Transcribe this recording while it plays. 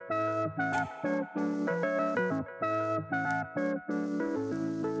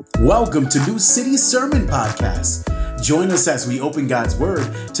Welcome to New City Sermon Podcast. Join us as we open God's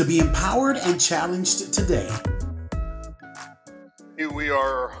Word to be empowered and challenged today. We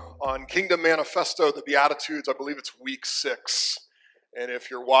are on Kingdom Manifesto, the Beatitudes. I believe it's week 6. And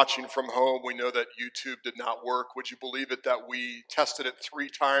if you're watching from home, we know that YouTube did not work. Would you believe it that we tested it 3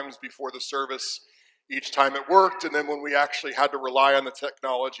 times before the service? Each time it worked, and then when we actually had to rely on the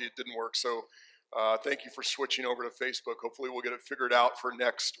technology, it didn't work. So thank you for switching over to Facebook. Hopefully we'll get it figured out for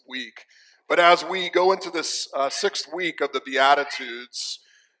next week. But as we go into this 6th week of the Beatitudes,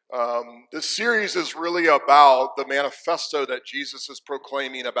 this series is really about the manifesto that Jesus is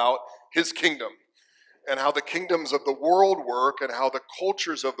proclaiming about his kingdom and how the kingdoms of the world work and how the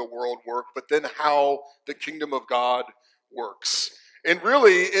cultures of the world work, but then how the kingdom of God works. And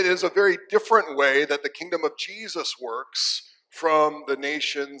really, it is a very different way that the kingdom of Jesus works from the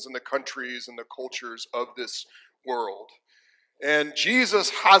nations and the countries and the cultures of this world. And Jesus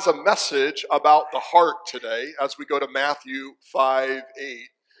has a message about the heart today. As we go to Matthew 5:8,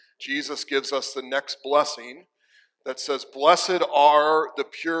 Jesus gives us the next blessing that says, "Blessed are the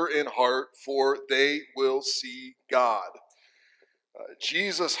pure in heart, for they will see God."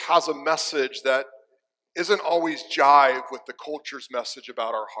 Jesus has a message that isn't always jive with the culture's message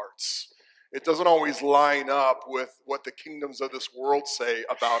about our hearts. It doesn't always line up with what the kingdoms of this world say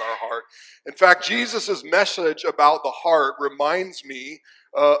about our heart. In fact, Jesus' message about the heart reminds me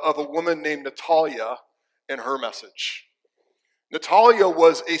of a woman named Natalia and her message. Natalia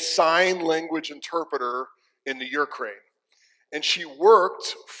was a sign language interpreter in the Ukraine, and she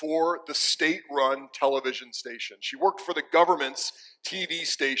worked for the state-run television station. She worked for the government's TV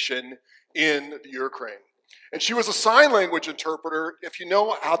station in the Ukraine. And she was a sign language interpreter, if you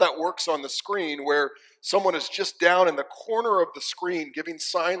know how that works on the screen, where someone is just down in the corner of the screen giving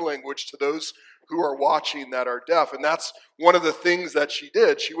sign language to those who are watching that are deaf. And that's one of the things that she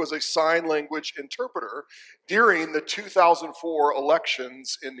did. She was a sign language interpreter during the 2004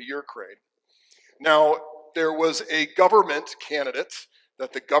 elections in the Ukraine. Now, there was a government candidate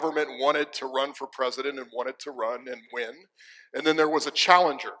that the government wanted to run for president and wanted to run and win. And then there was a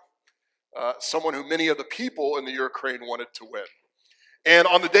challenger. Someone who many of the people in the Ukraine wanted to win. And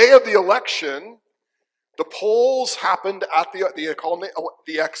on the day of the election, the polls happened at they call them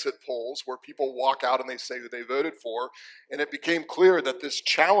the exit polls, where people walk out and they say who they voted for. And it became clear that this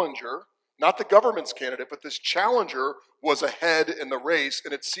challenger, not the government's candidate, but this challenger was ahead in the race,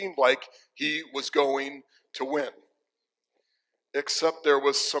 and it seemed like he was going to win. Except there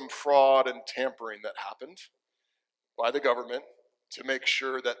was some fraud and tampering that happened by the government to make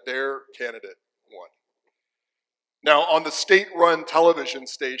sure that their candidate won. Now, on the state-run television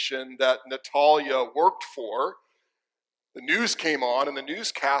station that Natalia worked for, the news came on and the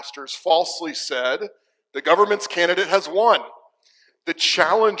newscasters falsely said, the government's candidate has won. The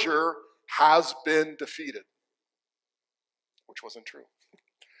challenger has been defeated, which wasn't true.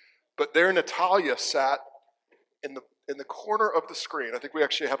 But there Natalia sat in the corner of the screen. I think we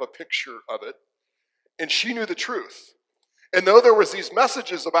actually have a picture of it. And she knew the truth. And though there was these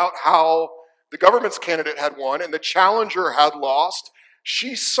messages about how the government's candidate had won and the challenger had lost,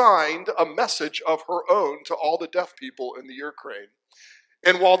 she signed a message of her own to all the deaf people in the Ukraine.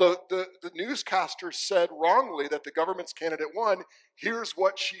 And while the newscasters said wrongly that the government's candidate won, here's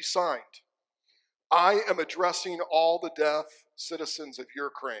what she signed. "I am addressing all the deaf citizens of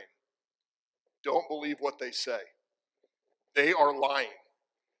Ukraine. Don't believe what they say. They are lying.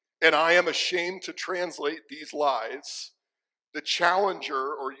 And I am ashamed to translate these lies. The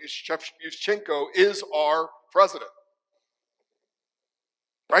challenger, or Yushchenko, is our president."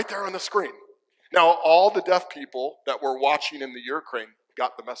 Right there on the screen. Now, all the deaf people that were watching in the Ukraine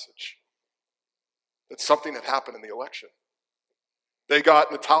got the message that something had happened in the election. They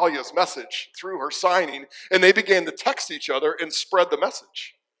got Natalia's message through her signing, and they began to text each other and spread the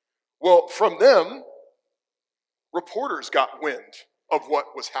message. Well, from them, reporters got wind of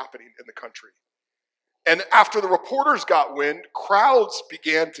what was happening in the country. And after the reporters got wind, crowds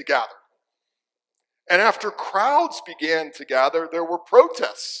began to gather. And after crowds began to gather, there were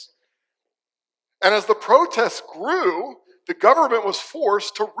protests. And as the protests grew, the government was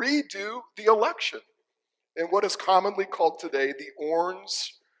forced to redo the election in what is commonly called today the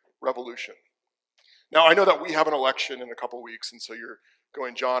Orange Revolution. Now, I know that we have an election in a couple weeks, and so you're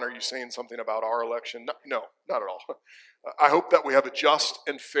going, "John, are you saying something about our election?" No, not at all. I hope that we have a just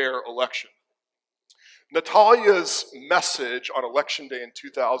and fair election. Natalia's message on Election Day in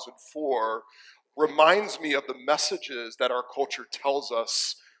 2004 reminds me of the messages that our culture tells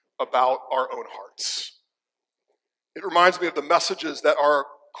us about our own hearts. It reminds me of the messages that our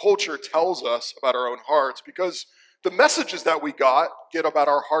culture tells us about our own hearts, because the messages that we get about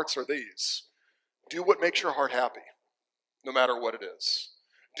our hearts are these. Do what makes your heart happy, no matter what it is.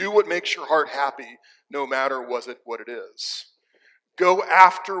 Do what makes your heart happy, no matter what it is. Go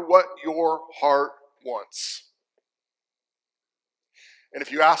after what your heart wants. And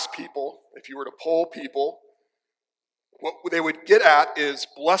if you ask people, if you were to poll people, what they would get at is,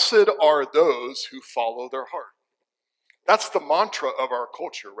 blessed are those who follow their heart. That's the mantra of our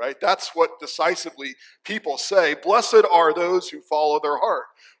culture, right? That's what decisively people say. Blessed are those who follow their heart.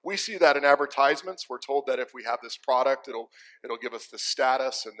 We see that in advertisements. We're told that if we have this product, it'll give us this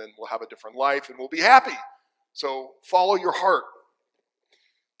status, and then we'll have a different life, and we'll be happy. So follow your heart.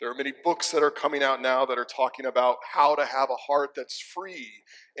 There are many books that are coming out now that are talking about how to have a heart that's free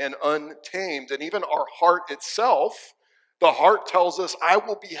and untamed. And even our heart itself, the heart tells us, I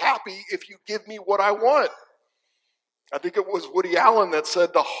will be happy if you give me what I want. I think it was Woody Allen that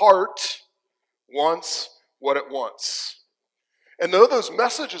said, the heart wants what it wants. And though those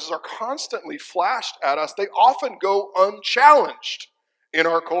messages are constantly flashed at us, they often go unchallenged in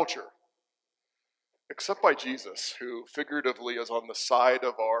our culture. Except by Jesus, who figuratively is on the side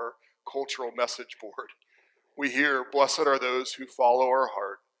of our cultural message board. We hear, blessed are those who follow our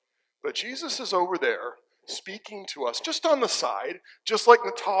heart. But Jesus is over there speaking to us just on the side, just like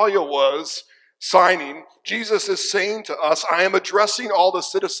Natalia was signing. Jesus is saying to us, I am addressing all the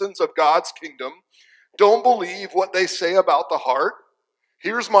citizens of God's kingdom. Don't believe what they say about the heart.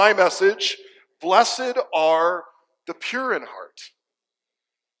 Here's my message. Blessed are the pure in heart.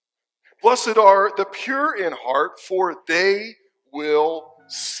 Blessed are the pure in heart, for they will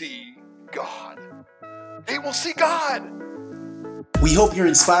see God. They will see God. We hope you're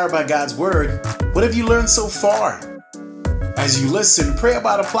inspired by God's word. What have you learned so far? As you listen, pray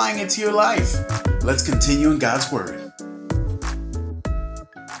about applying it to your life. Let's continue in God's word.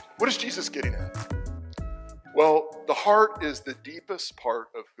 What is Jesus getting at? Well, the heart is the deepest part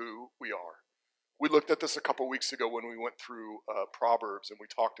of who we are. We looked at this a couple weeks ago when we went through Proverbs, and we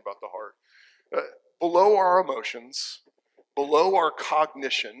talked about the heart. Below our emotions, below our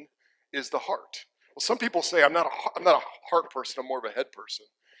cognition is the heart. Well, some people say, I'm not a heart person, I'm more of a head person.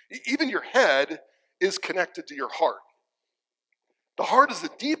 Even your head is connected to your heart. The heart is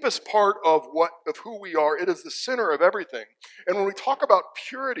the deepest part of who we are. It is the center of everything. And when we talk about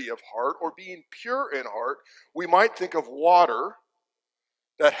purity of heart or being pure in heart, we might think of water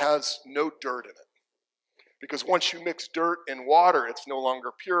that has no dirt in it. Because once you mix dirt and water, it's no longer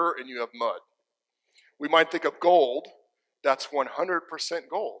pure and you have mud. We might think of gold that's 100%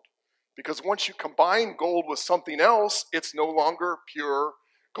 gold. Because once you combine gold with something else, it's no longer pure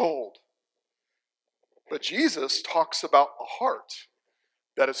gold. But Jesus talks about a heart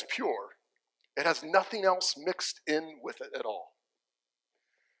that is pure. It has nothing else mixed in with it at all.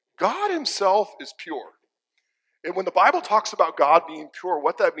 God himself is pure. And when the Bible talks about God being pure,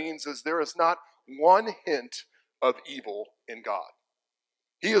 what that means is there is not one hint of evil in God.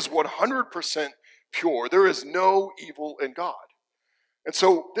 He is 100% pure. There is no evil in God. And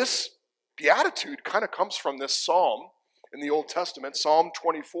so this beatitude kind of comes from this psalm in the Old Testament, Psalm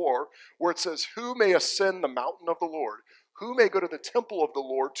 24, where it says, who may ascend the mountain of the Lord? Who may go to the temple of the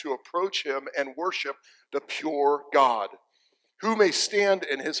Lord to approach him and worship the pure God? Who may stand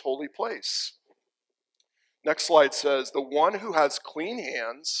in his holy place? Next slide says, the one who has clean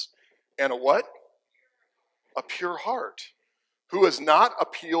hands and a what? A pure heart, who has not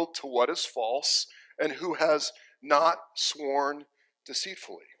appealed to what is false and who has not sworn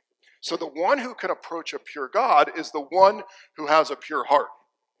deceitfully. So the one who can approach a pure God is the one who has a pure heart.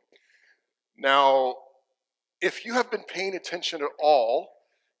 Now, if you have been paying attention at all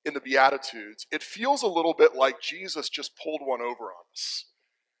in the Beatitudes, it feels a little bit like Jesus just pulled one over on us.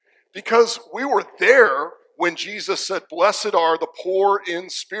 Because we were there when Jesus said, blessed are the poor in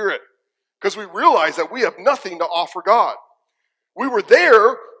spirit. Because we realize that we have nothing to offer God. We were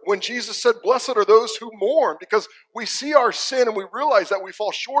there when Jesus said, blessed are those who mourn, because we see our sin and we realize that we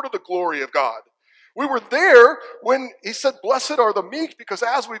fall short of the glory of God. We were there when he said, blessed are the meek, because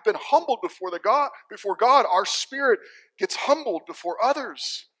as we've been humbled before God, our spirit gets humbled before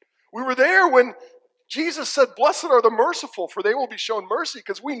others. We were there when Jesus said, blessed are the merciful, for they will be shown mercy,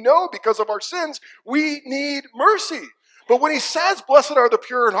 because we know because of our sins, we need mercy. But when he says, blessed are the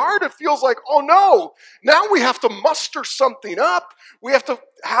pure in heart, it feels like, oh no, now we have to muster something up. We have to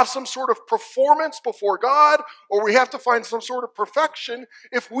have some sort of performance before God, or we have to find some sort of perfection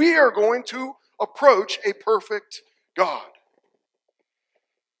if we are going to approach a perfect God.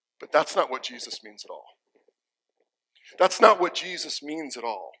 But that's not what Jesus means at all. That's not what Jesus means at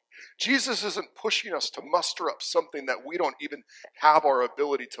all. Jesus isn't pushing us to muster up something that we don't even have our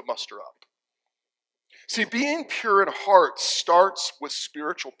ability to muster up. See, being pure in heart starts with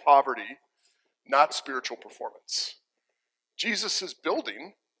spiritual poverty, not spiritual performance. Jesus is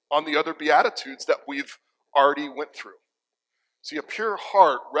building on the other Beatitudes that we've already went through. See, a pure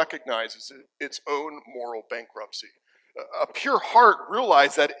heart recognizes its own moral bankruptcy. A pure heart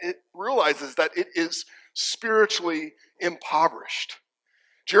realizes that it is spiritually impoverished.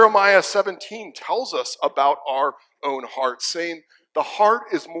 Jeremiah 17 tells us about our own heart, saying, "The heart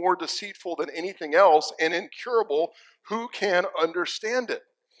is more deceitful than anything else and incurable. Who can understand it?"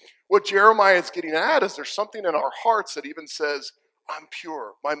 What Jeremiah is getting at is there's something in our hearts that even says, "I'm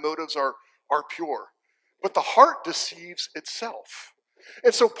pure. My motives are pure." But the heart deceives itself.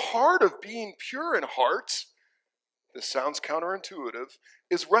 And so part of being pure in heart, this sounds counterintuitive,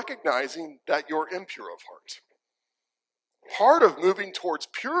 is recognizing that you're impure of heart. Part of moving towards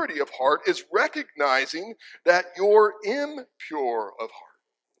purity of heart is recognizing that you're impure of heart.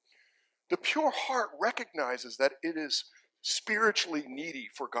 The pure heart recognizes that it is spiritually needy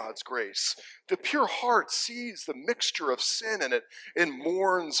for God's grace. The pure heart sees the mixture of sin in it and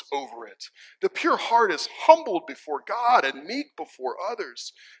mourns over it. The pure heart is humbled before God and meek before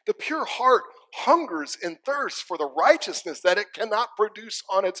others. The pure heart hungers and thirsts for the righteousness that it cannot produce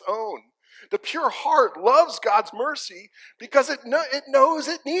on its own. The pure heart loves God's mercy because it knows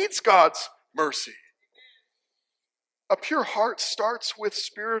it needs God's mercy. A pure heart starts with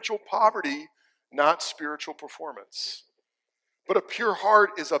spiritual poverty, not spiritual performance. But a pure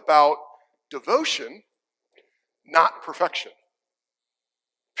heart is about devotion, not perfection.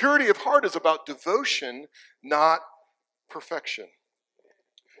 Purity of heart is about devotion, not perfection.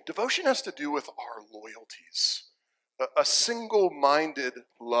 Devotion has to do with our loyalties, a single-minded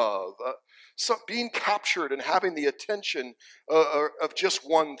love, being captured and having the attention of just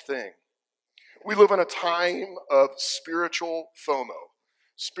one thing. We live in a time of spiritual FOMO,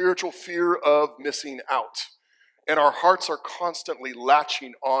 spiritual fear of missing out. And our hearts are constantly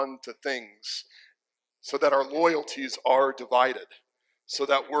latching on to things so that our loyalties are divided, so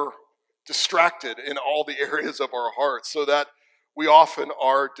that we're distracted in all the areas of our hearts, so that we often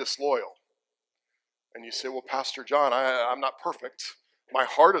are disloyal. And you say, well, Pastor John, I'm not perfect. My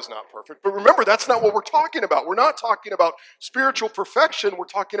heart is not perfect. But remember, that's not what we're talking about. We're not talking about spiritual perfection. We're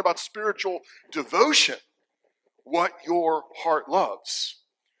talking about spiritual devotion, what your heart loves.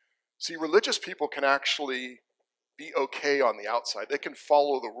 See, religious people can actually be okay on the outside. They can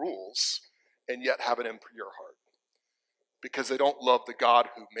follow the rules and yet have an impure heart because they don't love the God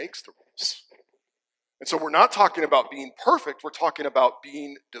who makes the rules. And so we're not talking about being perfect. We're talking about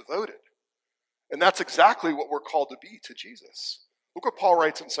being devoted. And that's exactly what we're called to be to Jesus. Look what Paul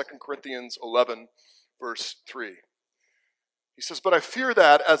writes in 2 Corinthians 11, verse 3. He says, "But I fear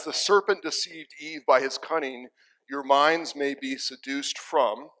that as the serpent deceived Eve by his cunning, your minds may be seduced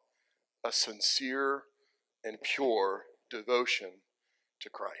from a sincere and pure devotion to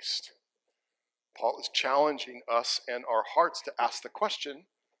Christ." Paul is challenging us and our hearts to ask the question,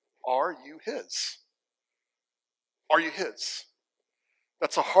 are you his? Are you his?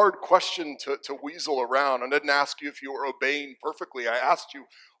 That's a hard question to weasel around. I didn't ask you if you were obeying perfectly. I asked you,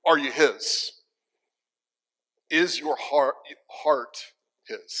 are you his? Is your heart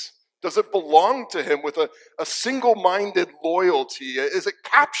his? Does it belong to him with a single-minded loyalty? Is it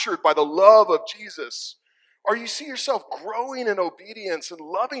captured by the love of Jesus? Or you see yourself growing in obedience and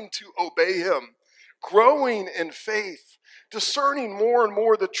loving to obey him, growing in faith, discerning more and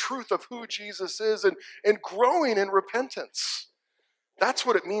more the truth of who Jesus is, and growing in repentance? That's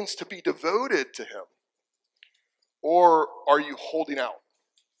what it means to be devoted to him. Or are you holding out?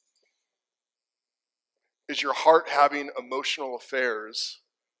 Is your heart having emotional affairs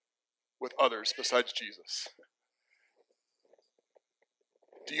with others besides Jesus?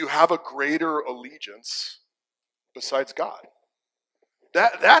 Do you have a greater allegiance besides God?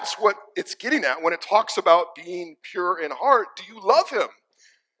 That's what it's getting at when it talks about being pure in heart. Do you love him?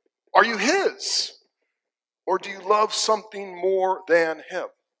 Are you his? Or do you love something more than him?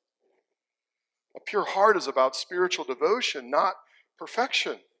 A pure heart is about spiritual devotion, not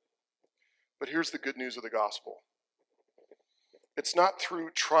perfection. But here's the good news of the gospel. It's not through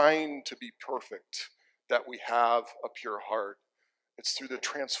trying to be perfect that we have a pure heart. It's through the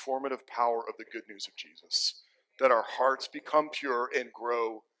transformative power of the good news of Jesus that our hearts become pure and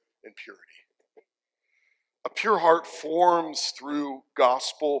grow in purity. A pure heart forms through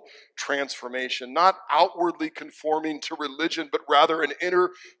gospel transformation, not outwardly conforming to religion, but rather an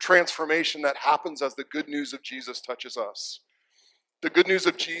inner transformation that happens as the good news of Jesus touches us. The good news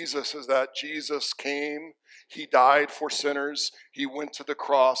of Jesus is that Jesus came, he died for sinners, he went to the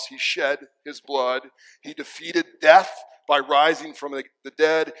cross, he shed his blood, he defeated death by rising from the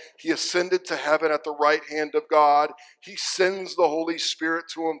dead, he ascended to heaven at the right hand of God, he sends the Holy Spirit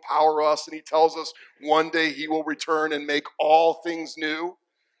to empower us, and he tells us one day he will return and make all things new.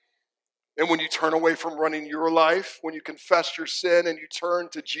 And when you turn away from running your life, when you confess your sin and you turn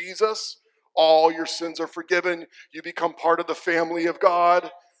to Jesus, all your sins are forgiven. You become part of the family of God.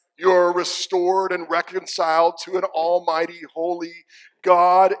 You're restored and reconciled to an almighty, holy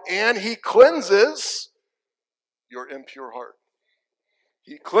God. And he cleanses your impure heart.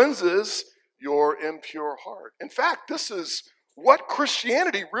 He cleanses your impure heart. In fact, this is what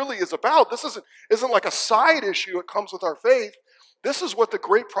Christianity really is about. This isn't like a side issue. It comes with our faith. This is what the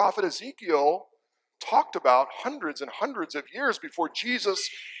great prophet Ezekiel talked about hundreds and hundreds of years before Jesus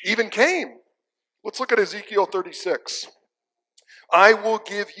even came. Let's look at Ezekiel 36. I will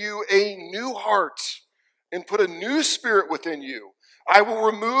give you a new heart and put a new spirit within you. I will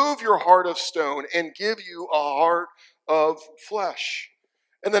remove your heart of stone and give you a heart of flesh.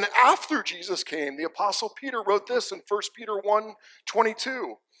 And then after Jesus came, the Apostle Peter wrote this in 1 Peter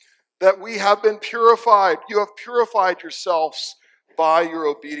 1:22, that we have been purified. You have purified yourselves by your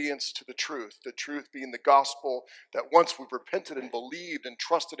obedience to the truth being the gospel, that once we've repented and believed and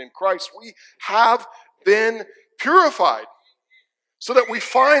trusted in Christ, we have been purified. So that we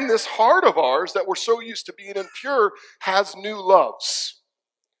find this heart of ours that we're so used to being impure has new loves.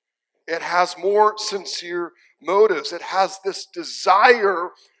 It has more sincere motives. It has this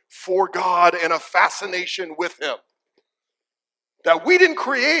desire for God and a fascination with him that we didn't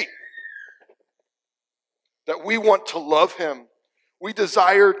create. That we want to love him. We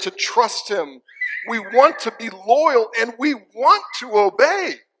desire to trust him. We want to be loyal, and we want to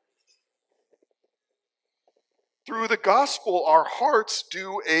obey. Through the gospel, our hearts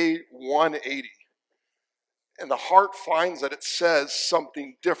do a 180. And the heart finds that it says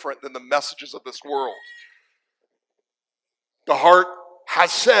something different than the messages of this world. The heart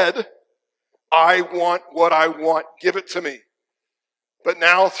has said, I want what I want, give it to me. But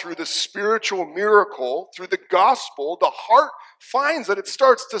now through the spiritual miracle, through the gospel, the heart finds that it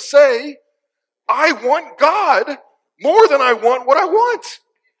starts to say, I want God more than I want what I want.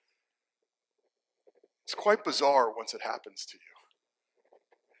 It's quite bizarre once it happens to you.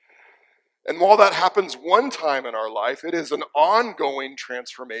 And while that happens one time in our life, it is an ongoing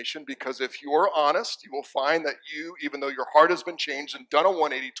transformation, because if you are honest, you will find that you, even though your heart has been changed and done a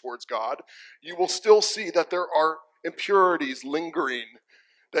 180 towards God, you will still see that there are impurities lingering,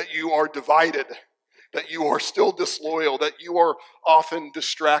 that you are divided, that you are still disloyal, that you are often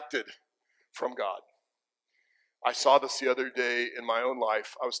distracted from God. I saw this the other day in my own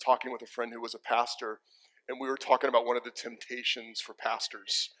life. I was talking with a friend who was a pastor, and we were talking about one of the temptations for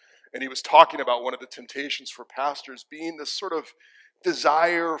pastors. And he was talking about one of the temptations for pastors being this sort of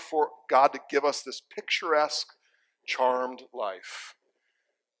desire for God to give us this picturesque, charmed life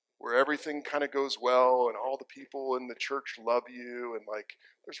where everything kind of goes well and all the people in the church love you and like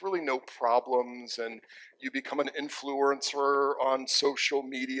there's really no problems, and you become an influencer on social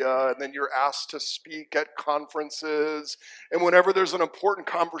media, and then you're asked to speak at conferences, and whenever there's an important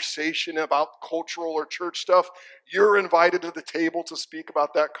conversation about cultural or church stuff, you're invited to the table to speak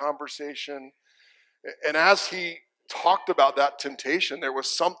about that conversation. And as he talked about that temptation, there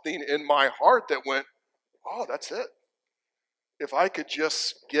was something in my heart that went, oh, that's it. If I could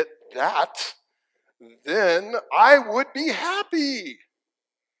just get that, then I would be happy.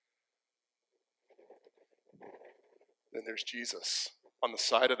 Then there's Jesus on the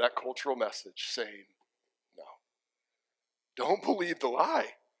side of that cultural message saying, no, don't believe the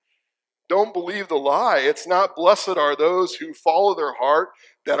lie. Don't believe the lie. It's not blessed are those who follow their heart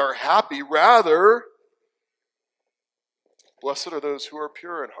that are happy. Rather, blessed are those who are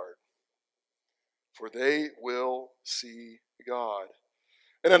pure in heart, for they will see God.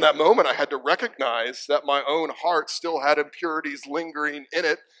 And in that moment, I had to recognize that my own heart still had impurities lingering in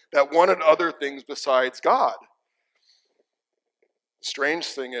it that wanted other things besides God. The strange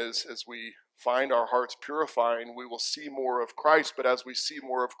thing is, as we find our hearts purifying, we will see more of Christ. But as we see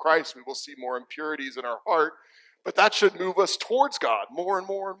more of Christ, we will see more impurities in our heart. But that should move us towards God more and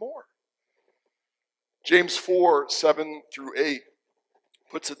more and more. James 4:7-8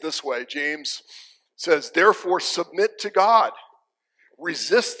 puts it this way. James says, therefore submit to God.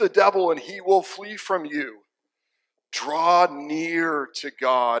 Resist the devil and he will flee from you. Draw near to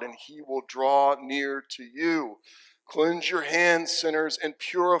God and he will draw near to you. Cleanse your hands, sinners, and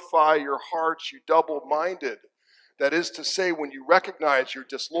purify your hearts, you double-minded. That is to say, when you recognize your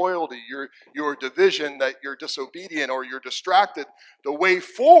disloyalty, your division, that you're disobedient or you're distracted, the way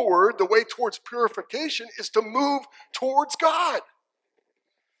forward, the way towards purification is to move towards God.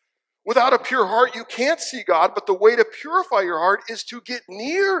 Without a pure heart, you can't see God, but the way to purify your heart is to get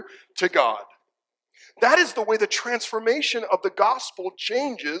near to God. That is the way the transformation of the gospel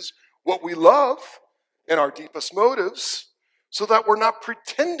changes what we love and our deepest motives, so that we're not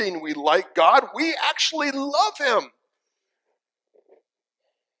pretending we like God, we actually love him.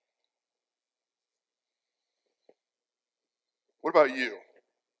 What about you?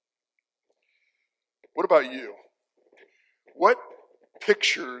 What about you? What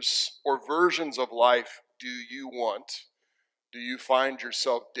pictures or versions of life do you find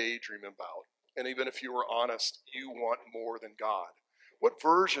yourself daydreaming about? And even if you were honest, you want more than God. What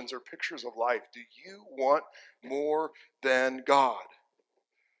versions or pictures of life do you want more than God?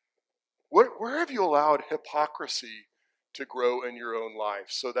 Where have you allowed hypocrisy to grow in your own life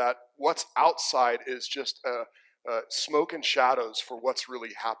so that what's outside is just smoke and shadows for what's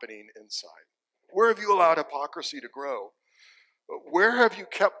really happening inside? Where have you allowed hypocrisy to grow? Where have you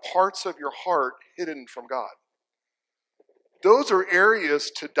kept parts of your heart hidden from God? Those are areas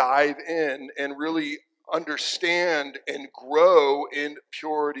to dive in and really understand and grow in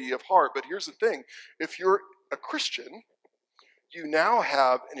purity of heart. But here's the thing. If you're a Christian, you now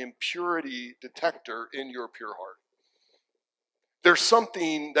have an impurity detector in your pure heart. There's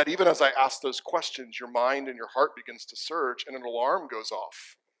something that even as I ask those questions, your mind and your heart begins to search and an alarm goes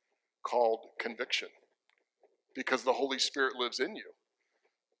off called conviction, because the Holy Spirit lives in you.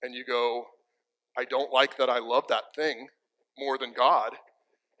 And you go, I don't like that I love that thing more than God,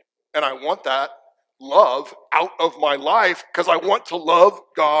 and I want that love out of my life because I want to love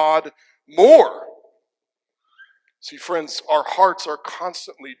God more. See, friends, our hearts are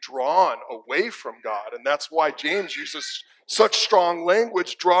constantly drawn away from God, and that's why James uses such strong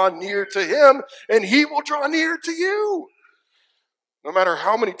language: draw near to him, and he will draw near to you. No matter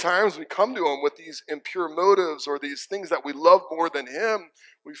how many times we come to him with these impure motives or these things that we love more than him,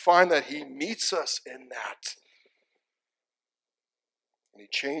 we find that he meets us in that. And he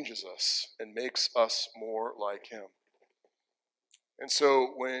changes us and makes us more like him. And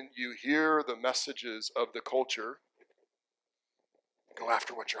so when you hear the messages of the culture, go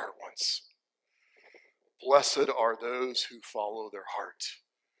after what your heart wants. Blessed are those who follow their heart.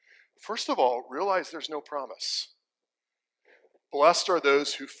 First of all, realize there's no promise. Blessed are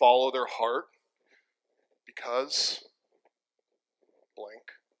those who follow their heart because blank.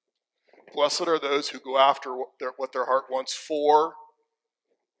 Blessed are those who go after what their heart wants for.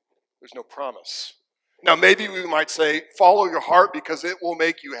 There's no promise. Now, maybe we might say, follow your heart because it will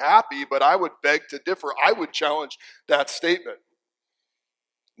make you happy, but I would beg to differ. I would challenge that statement.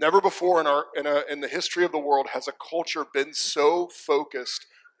 Never before in the history of the world has a culture been so focused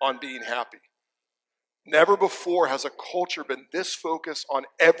on being happy. Never before has a culture been this focused on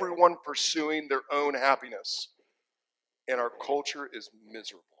everyone pursuing their own happiness. And our culture is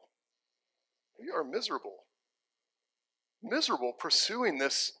miserable. We are miserable. Miserable pursuing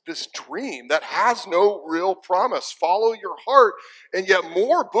this dream that has no real promise. Follow your heart. And yet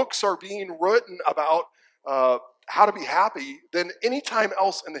more books are being written about how to be happy than any time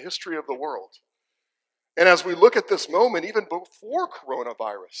else in the history of the world. And as we look at this moment, even before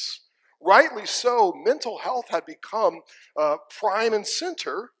coronavirus, rightly so, mental health had become prime and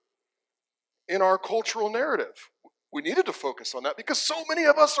center in our cultural narrative. We needed to focus on that because so many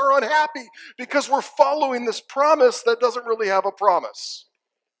of us are unhappy because we're following this promise that doesn't really have a promise.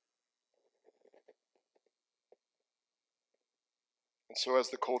 And so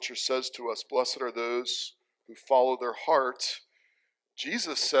as the culture says to us, blessed are those who follow their heart,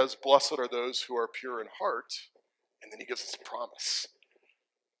 Jesus says, blessed are those who are pure in heart, and then he gives us a promise.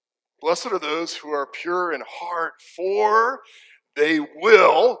 Blessed are those who are pure in heart, for they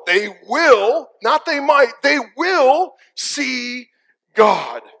will, not they might, they will see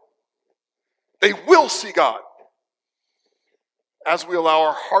God. They will see God. As we allow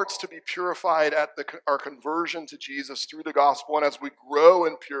our hearts to be purified at our conversion to Jesus through the gospel, and as we grow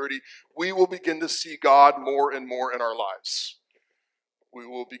in purity, we will begin to see God more and more in our lives. We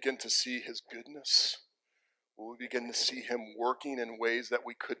will begin to see his goodness. We will begin to see him working in ways that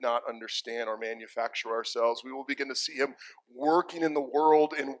we could not understand or manufacture ourselves. We will begin to see him working in the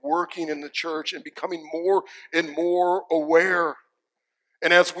world and working in the church and becoming more and more aware.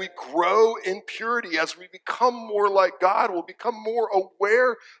 And as we grow in purity, as we become more like God, we'll become more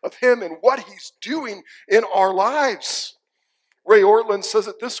aware of him and what he's doing in our lives. Ray Ortlund says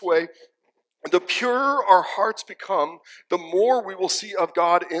it this way: The purer our hearts become, the more we will see of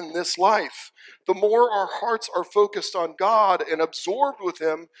God in this life. The more our hearts are focused on God and absorbed with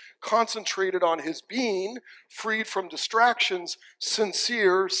Him, concentrated on His being, freed from distractions,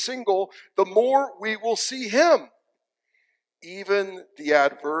 sincere, single, the more we will see Him. Even the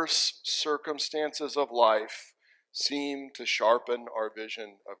adverse circumstances of life seem to sharpen our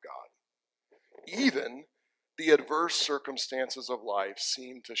vision of God. Even the adverse circumstances of life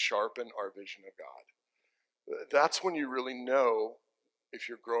seem to sharpen our vision of God. That's when you really know if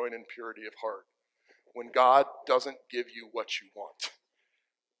you're growing in purity of heart. When God doesn't give you what you want,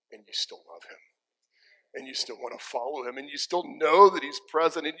 and you still love Him, and you still want to follow Him, and you still know that He's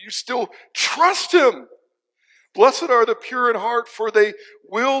present, and you still trust Him. Blessed are the pure in heart, for they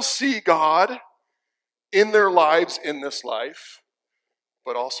will see God in their lives in this life,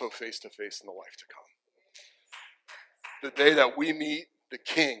 but also face to face in the life to come. The day that we meet the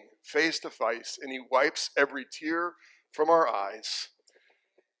King face to face, and He wipes every tear from our eyes,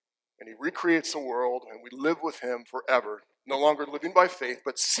 and He recreates the world, and we live with Him forever, no longer living by faith,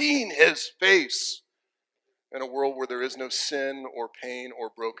 but seeing His face in a world where there is no sin or pain or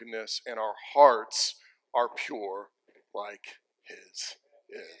brokenness, and our hearts are pure like His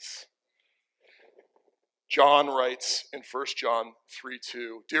is. John writes in 1 John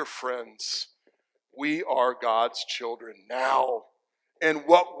 3:2, "Dear friends, we are God's children now, and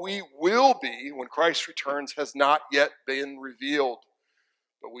what we will be when Christ returns has not yet been revealed.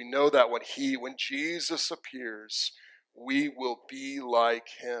 But we know that when Jesus appears, we will be like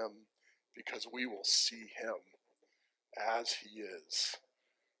Him, because we will see Him as He is."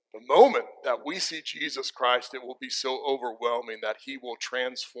 The moment that we see Jesus Christ, it will be so overwhelming that He will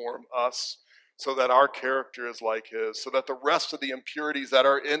transform us so that our character is like His, so that the rest of the impurities that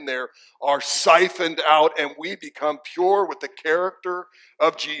are in there are siphoned out, and we become pure with the character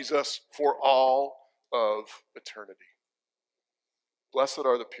of Jesus for all of eternity. Blessed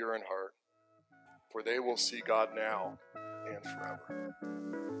are the pure in heart, for they will see God now and forever.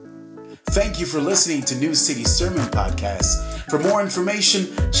 Thank you for listening to New City Sermon Podcast. For more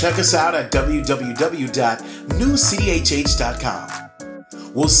information, check us out at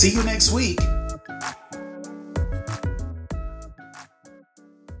www.newcityhh.com. We'll see you next week